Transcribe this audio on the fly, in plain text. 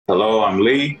Hello, I'm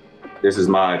Lee. This is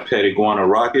my pet iguana,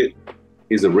 Rocket.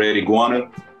 He's a red iguana.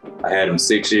 I had him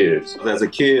 6 years. As a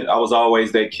kid, I was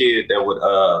always that kid that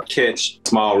would catch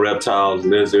small reptiles,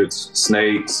 lizards,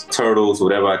 snakes, turtles,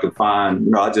 whatever I could find.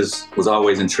 You know, I just was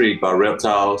always intrigued by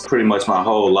reptiles. Pretty much my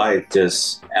whole life,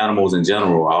 just animals in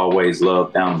general. I always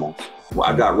loved animals. Well,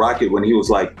 I got Rocket when he was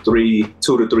like 2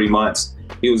 to 3 months.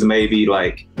 He was maybe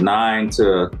like 9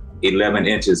 to 11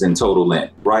 inches in total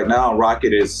length. Right now,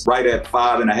 Rocket is right at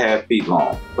 5.5 feet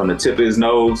long, from the tip of his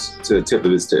nose to the tip of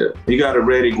his tail. You got a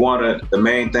red iguana, the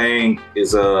main thing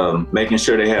is making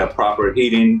sure they have proper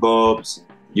heating bulbs,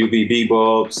 UVB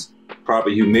bulbs, proper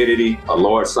humidity, a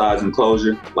large size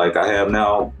enclosure. Like I have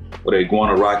now with an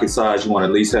iguana Rocket size, you want to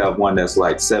at least have one that's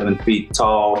like 7 feet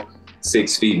tall,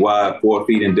 6 feet wide, 4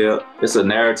 feet in depth. It's a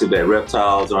narrative that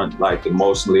reptiles aren't like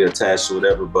emotionally attached or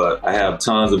whatever, but I have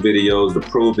tons of videos to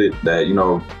prove it that, you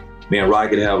know, me and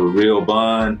Rocket have a real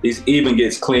bond. He even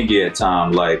gets clingy at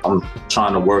times, like I'm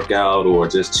trying to work out or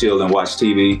just chill and watch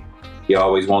TV. He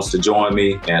always wants to join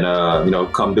me and, you know,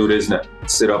 come do this and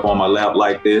sit up on my lap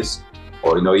like this,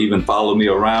 or, you know, even follow me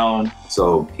around.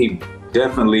 So he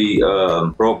definitely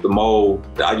broke the mold.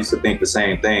 I used to think the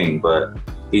same thing, but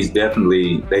they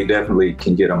definitely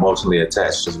can get emotionally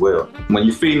attached as well. When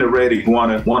you're feeding a red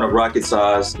iguana, one of Rocket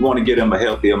size, you want to get them a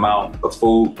healthy amount of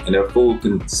food, and their food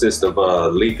consists of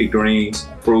leafy greens,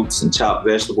 fruits, and chopped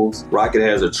vegetables. Rocket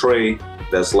has a tray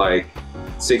that's like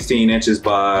 16 inches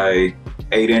by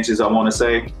 8 inches, I want to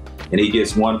say, and he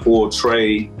gets one full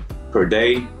tray per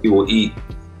day. He will eat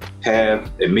half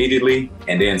immediately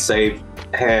and then save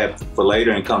half for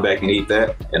later and come back and eat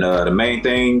that. And the main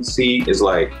things he is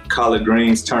like collard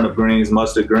greens, turnip greens,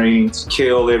 mustard greens,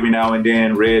 kale every now and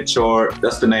then, red chard.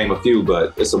 That's to name a few,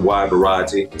 but it's a wide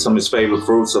variety. Some of his favorite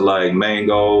fruits are like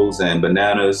mangoes and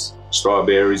bananas,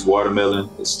 strawberries, watermelon.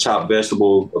 His chopped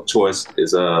vegetable of choice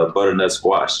is butternut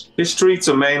squash. His treats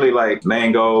are mainly like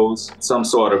mangoes, some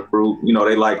sort of fruit. You know,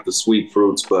 they like the sweet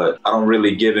fruits, but I don't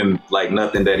really give him like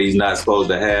nothing that he's not supposed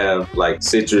to have, like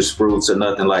citrus fruits or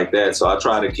nothing like that. So I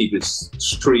try to keep his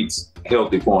treats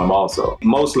healthy for him also.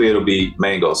 Mostly it'll be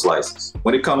mango slices.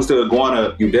 When it comes to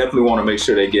iguana, you definitely want to make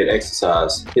sure they get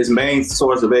exercise. His main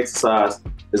source of exercise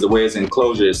is the way his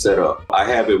enclosure is set up. I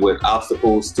have it with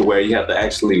obstacles to where you have to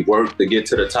actually work to get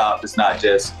to the top. It's not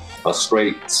just a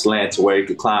straight slant to where you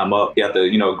can climb up. You have to,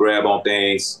 you know, grab on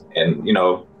things and, you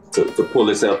know, to pull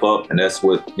himself up, and that's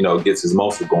what, you know, gets his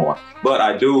muscle going. But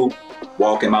I do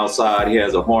walk him outside. He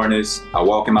has a harness. I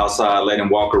walk him outside, let him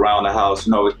walk around the house.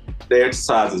 You know, the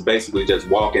exercise is basically just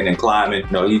walking and climbing.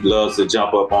 You know, he loves to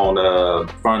jump up on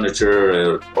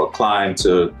furniture or climb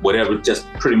to whatever, just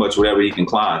pretty much whatever he can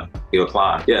climb, he'll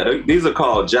climb. Yeah, these are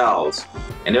called jowls,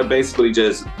 and they're basically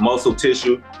just muscle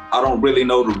tissue. I don't really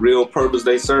know the real purpose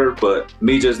they serve, but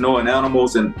me just knowing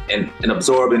animals and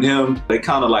absorbing him, they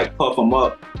kind of like puff them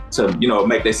up to, you know,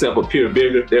 make themselves appear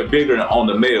bigger. They're bigger on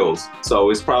the males, so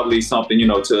it's probably something, you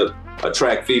know, to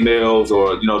attract females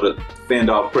or, you know, to fend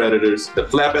off predators. The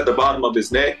flap at the bottom of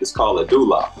his neck is called a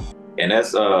dewlap, and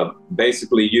that's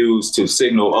basically used to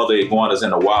signal other iguanas in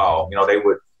the wild. You know, they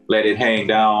would let it hang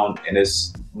down, and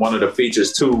it's one of the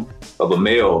features too of a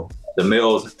male. The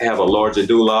males have a larger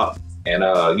dewlap, and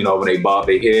you know, when they bob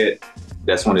their head,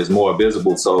 that's when it's more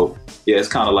visible. So yeah, it's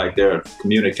kind of like their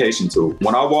communication tool.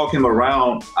 When I walk him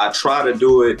around, I try to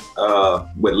do it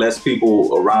with less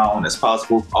people around as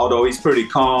possible. Although he's pretty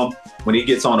calm, when he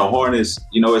gets on a harness,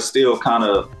 you know, it's still kind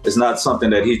of, it's not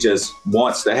something that he just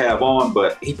wants to have on,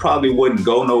 but he probably wouldn't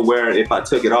go nowhere if I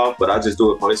took it off, but I just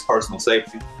do it for his personal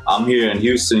safety. I'm here in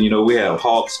Houston, you know, we have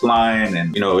hawks flying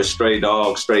and, you know, it's stray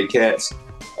dogs, stray cats,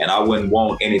 and I wouldn't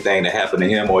want anything to happen to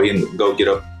him or him to go get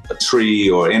up a tree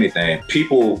or anything.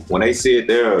 People, when they see it,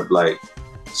 they're like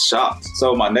shocked.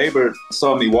 So my neighbor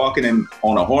saw me walking him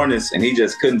on a harness and he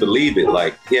just couldn't believe it.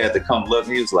 Like, he had to come look.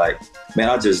 He was like, man,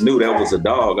 I just knew that was a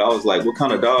dog. I was like, what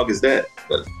kind of dog is that?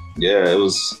 But yeah,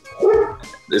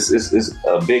 it's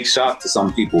a big shock to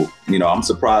some people. You know, I'm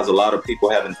surprised a lot of people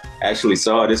haven't actually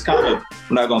saw it. It's kind of,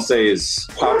 I'm not gonna say it's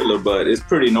popular, but it's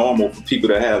pretty normal for people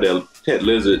to have their pet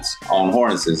lizards on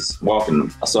harnesses, walking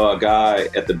them. I saw a guy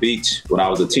at the beach when I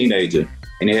was a teenager,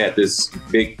 and he had this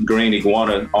big green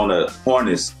iguana on a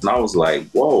harness, and I was like,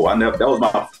 whoa, that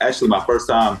was actually my first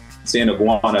time seeing an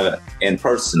iguana in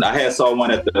person. I had saw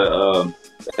one at the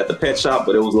pet shop,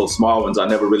 but it was little small ones. I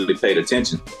never really paid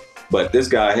attention. But this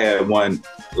guy had one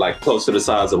like close to the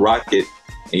size of Rocket.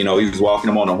 And, you know, he was walking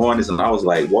him on a harness, and I was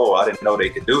like, whoa, I didn't know they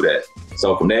could do that.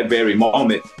 So from that very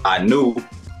moment, I knew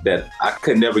that I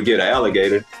could never get an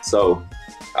alligator. So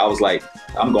I was like,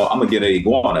 I'm gonna get an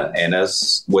iguana. And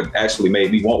that's what actually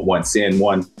made me want one, seeing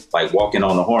one like walking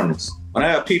on a harness. When I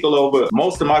have people over,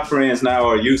 most of my friends now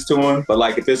are used to him, but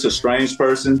like if it's a strange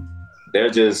person, they're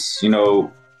just, in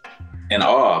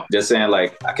awe. Just saying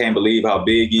like, I can't believe how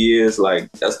big he is. Like,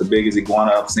 that's the biggest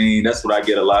iguana I've seen. That's what I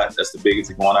get a lot. That's the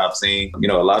biggest iguana I've seen.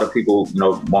 A lot of people,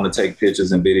 want to take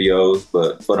pictures and videos,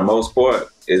 but for the most part,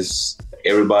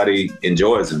 everybody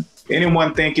enjoys him.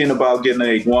 Anyone thinking about getting an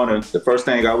iguana, the first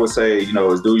thing I would say,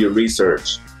 is do your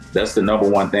research. That's the number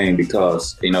one thing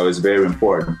because, it's very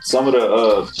important. Some of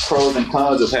the pros and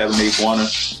cons of having an iguana,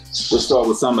 we'll start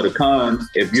with some of the cons.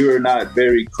 If you're not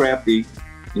very crafty,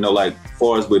 like as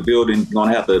far as with building, you're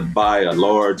gonna have to buy a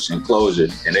large enclosure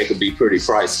and they could be pretty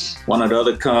pricey. One of the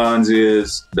other cons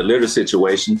is the litter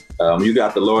situation. You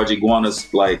got the large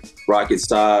iguanas like Rocket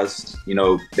size,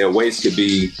 their waste could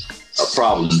be a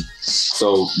problem.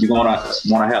 So you're gonna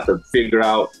wanna have to figure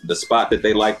out the spot that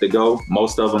they like to go.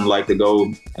 Most of them like to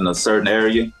go in a certain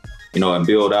area, and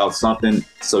build out something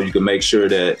so you can make sure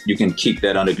that you can keep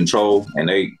that under control. And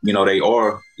they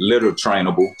are litter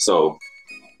trainable. So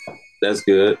that's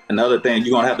good. Another thing,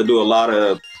 you're gonna have to do a lot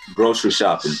of grocery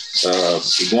shopping.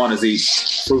 Iguanas eat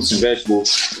fruits and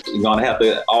vegetables. You're gonna have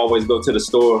to always go to the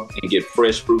store and get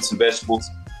fresh fruits and vegetables.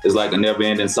 It's like a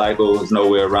never-ending cycle. There's no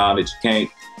way around it. You can't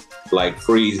like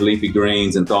freeze leafy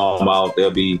greens and thaw them out.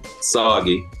 They'll be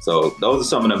soggy. So those are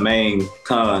some of the main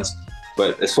cons.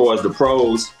 But as far as the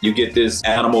pros, you get this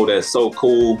animal that's so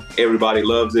cool. Everybody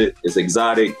loves it. It's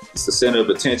exotic. It's the center of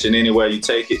attention anywhere you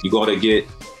take it. You're gonna get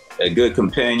a good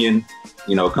companion,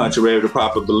 contrary to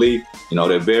proper belief.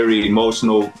 They're very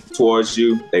emotional towards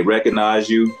you. They recognize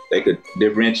you. They could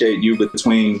differentiate you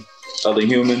between other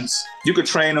humans. You could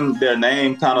train them their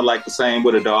name, kind of like the same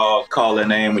with a dog. Call their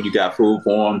name when you got food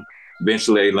for them.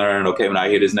 Eventually they learn, okay, when I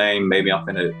hear this name, maybe I'm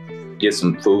gonna get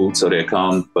some food, so they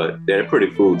come, but they're pretty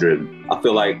food driven. I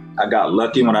feel like I got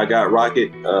lucky when I got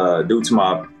Rocket due to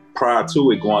my prior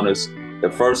two iguanas. The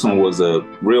first one was a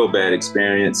real bad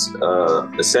experience.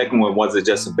 The second one wasn't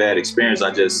just a bad experience.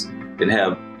 I just didn't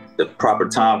have the proper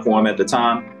time for him at the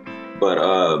time. But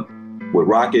with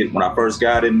Rocket, when I first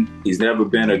got him, he's never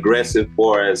been aggressive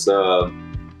for as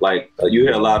you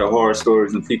hear a lot of horror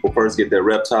stories when people first get their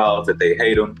reptiles that they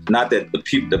hate them. Not that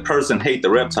the person hate the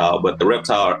reptile, but the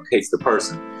reptile hates the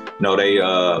person. They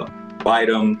bite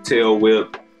them, tail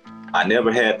whip. I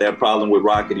never had that problem with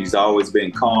Rocket. He's always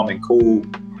been calm and cool,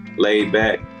 laid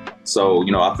back. So,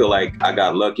 I feel like I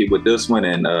got lucky with this one,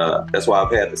 and that's why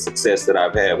I've had the success that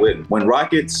I've had with him. When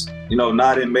Rocket's,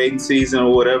 not in mating season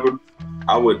or whatever,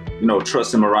 I would,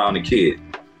 trust him around the kid.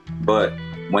 But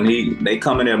when they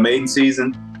come in their mating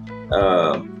season,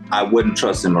 I wouldn't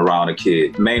trust him around a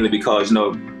kid, mainly because,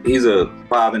 he's a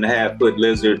 5.5 foot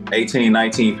lizard, 18,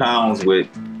 19 pounds with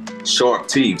sharp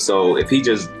teeth. So if he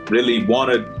just really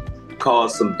wanted to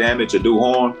cause some damage or do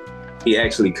harm, he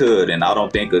actually could, and I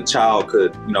don't think a child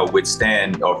could,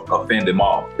 withstand or offend him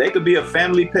off. They could be a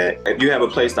family pet if you have a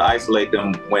place to isolate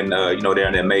them when, they're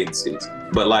in their mating season.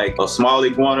 But like a small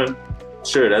iguana,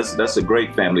 sure, that's a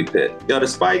great family pet. The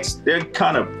spikes, they're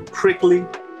kind of prickly,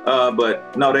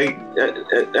 but no,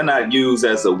 they're not used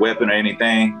as a weapon or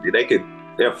anything.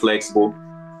 They're flexible.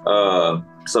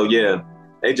 So yeah,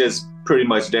 they just pretty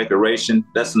much decoration.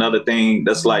 That's another thing.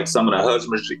 That's like some of the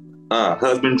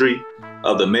husbandry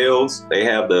of the males. They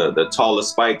have the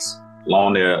tallest spikes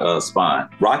along their spine.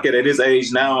 Rocket at his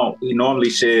age now, he normally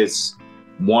sheds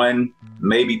 1,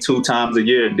 maybe 2 times a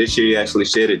year. This year he actually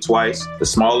shed it twice. The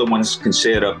smaller ones can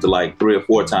shed up to like 3 or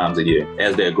 4 times a year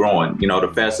as they're growing.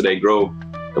 The faster they grow,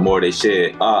 the more they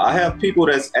shed. I have people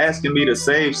that's asking me to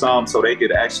save some so they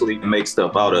could actually make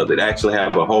stuff out of it. I actually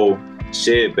have a whole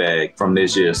shed bag from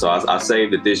this year. So I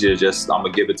saved it this year, I'm gonna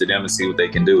give it to them and see what they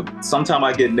can do. Sometimes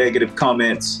I get negative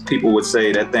comments. People would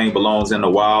say that thing belongs in the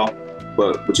wild,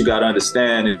 but what you gotta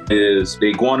understand is the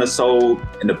iguana sold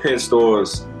in the pet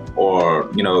stores or,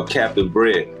 captive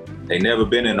bred. They never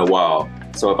been in the wild.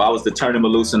 So if I was to turn him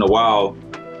loose in the wild,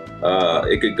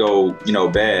 it could go,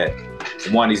 bad.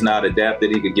 One, he's not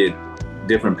adapted. He could get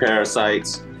different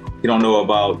parasites. He don't know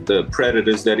about the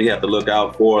predators that he have to look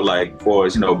out for, like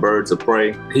birds of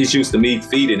prey. He's used to me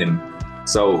feeding him.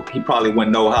 So he probably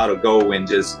wouldn't know how to go and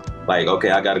just like,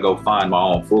 okay, I got to go find my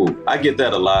own food. I get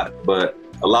that a lot, but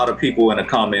a lot of people in the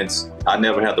comments, I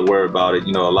never have to worry about it. A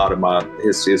lot of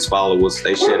his followers,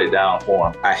 they shut it down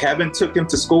for him. I haven't took him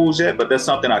to schools yet, but that's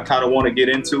something I kind of want to get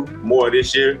into more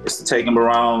this year, is to take him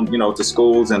around, to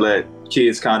schools and let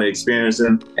kids kind of experience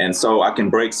him. And so I can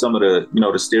break some of the,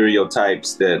 the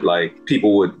stereotypes that like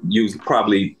people would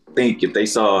probably think if they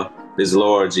saw this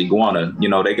large iguana.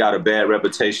 They got a bad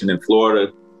reputation in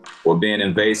Florida for being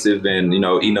invasive and,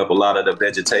 eating up a lot of the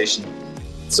vegetation.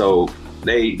 So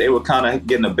they were kind of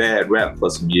getting a bad rap for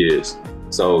some years.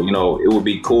 So, you know, it would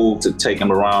be cool to take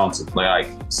them around to like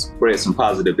spread some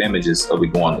positive images of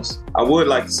iguanas. I would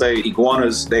like to say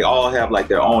iguanas, they all have like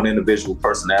their own individual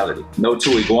personality. No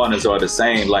two iguanas are the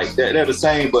same. Like they're the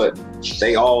same, but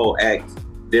they all act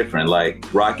different. Like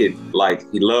Rocket,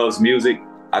 like he loves music.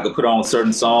 I could put on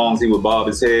certain songs, he would bob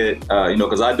his head, you know,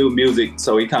 because I do music,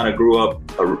 so he kind of grew up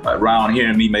around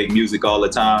hearing me make music all the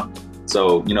time.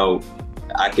 So, you know,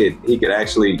 he could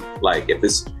actually, like, if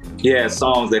he has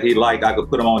songs that he liked, I could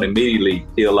put them on immediately,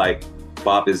 he'll like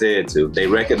bob his head to. They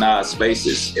recognize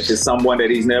spaces. If it's someone that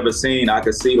he's never seen, I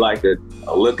could see like a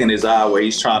look in his eye where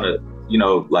he's trying to, you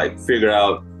know, like figure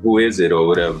out who is it or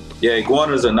whatever. Yeah,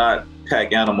 iguanas are not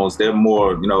pack animals. They're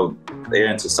more, you know, they're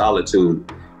into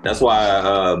solitude. That's why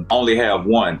I only have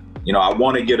one. You know, I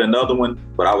want to get another one,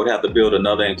 but I would have to build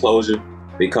another enclosure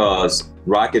because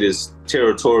Rocket is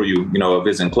territorial, you know, of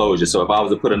his enclosure. So if I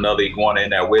was to put another iguana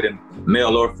in there with him,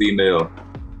 male or female,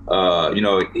 you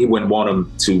know, he wouldn't want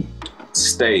him to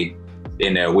stay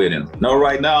in there with him. No,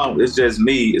 right now, it's just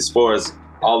me as far as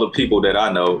all the people that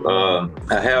I know.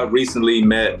 I have recently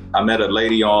met a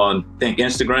lady on, I think,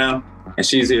 Instagram, and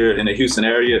she's here in the Houston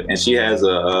area, and she has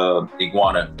a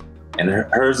iguana. And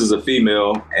hers is a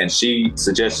female, and she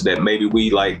suggested that maybe we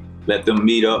like let them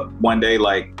meet up one day,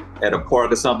 like at a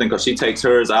park or something, because she takes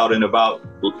hers out and about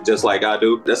just like I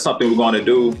do. That's something we're going to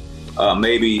do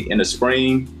maybe in the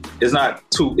spring. It's not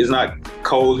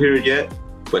cold here yet,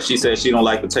 but she said she don't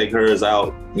like to take hers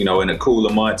out, you know, in the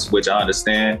cooler months, which I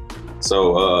understand.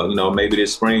 So, you know, maybe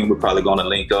this spring we're probably going to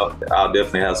link up. I'll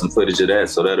definitely have some footage of that,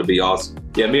 so that'll be awesome.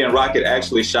 Yeah, me and Rocket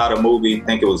actually shot a movie, I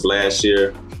think it was last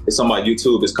year. It's on my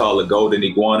YouTube. It's called The Golden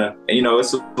Iguana. And, you know,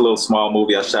 it's a little small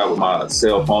movie I shot with my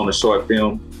cell phone, a short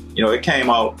film. You know, it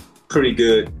came out pretty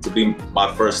good to be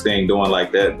my first thing doing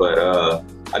like that. But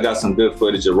I got some good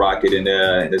footage of Rocket in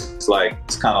there. And it's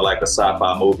kind of like a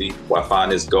sci-fi movie where I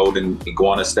find this golden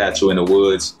iguana statue in the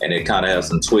woods, and it kind of has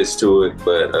some twist to it.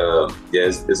 But yeah,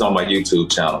 it's on my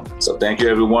YouTube channel. So thank you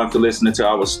everyone for listening to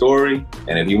our story.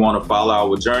 And if you want to follow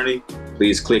our journey,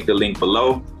 please click the link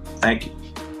below. Thank you.